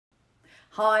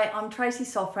Hi, I'm Tracy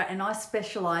Sofra and I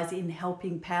specialise in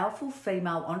helping powerful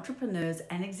female entrepreneurs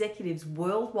and executives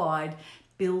worldwide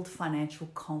build financial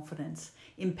confidence,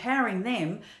 empowering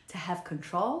them to have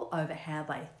control over how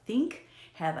they think,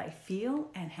 how they feel,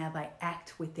 and how they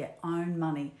act with their own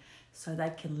money so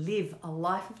they can live a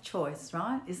life of choice,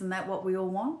 right? Isn't that what we all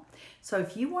want? So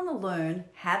if you want to learn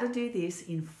how to do this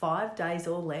in 5 days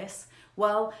or less,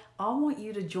 well, I want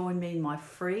you to join me in my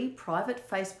free private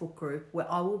Facebook group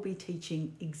where I will be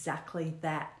teaching exactly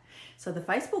that. So the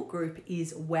Facebook group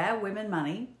is Wow Women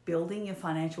Money, Building Your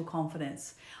Financial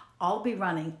Confidence. I'll be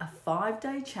running a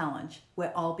 5-day challenge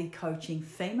where I'll be coaching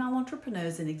female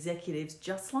entrepreneurs and executives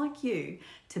just like you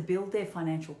to build their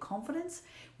financial confidence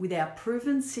with our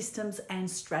proven systems and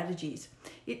strategies.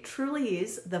 It truly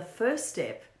is the first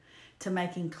step to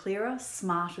making clearer,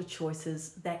 smarter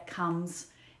choices that comes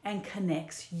and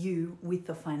connects you with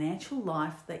the financial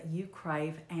life that you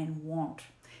crave and want.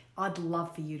 I'd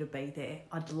love for you to be there.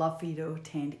 I'd love for you to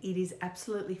attend. It is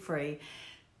absolutely free.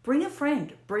 Bring a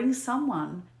friend, bring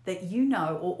someone that you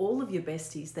know, or all of your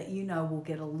besties that you know will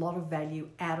get a lot of value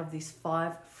out of this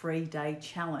 5 free day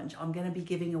challenge. I'm going to be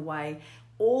giving away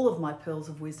all of my pearls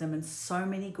of wisdom and so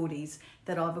many goodies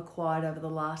that I've acquired over the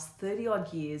last 30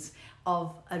 odd years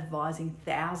of advising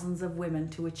thousands of women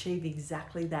to achieve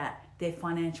exactly that, their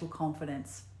financial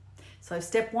confidence. So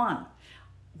step 1,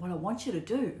 what I want you to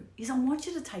do is I want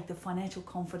you to take the financial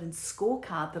confidence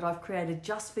scorecard that I've created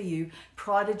just for you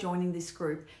prior to joining this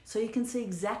group so you can see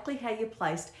exactly how you're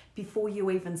placed before you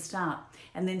even start.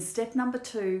 And then step number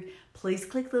 2, please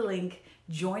click the link,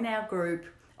 join our group.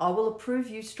 I will approve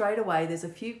you straight away. There's a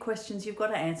few questions you've got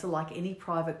to answer like any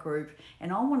private group.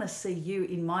 And I want to see you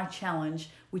in my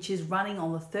challenge, which is running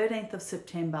on the 13th of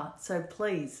September. So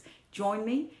please join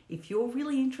me if you're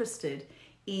really interested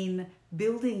in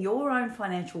building your own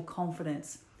financial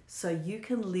confidence so you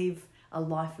can live a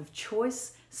life of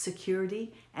choice,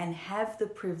 security, and have the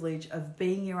privilege of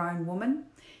being your own woman.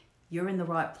 You're in the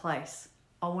right place.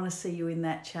 I want to see you in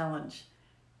that challenge.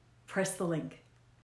 Press the link.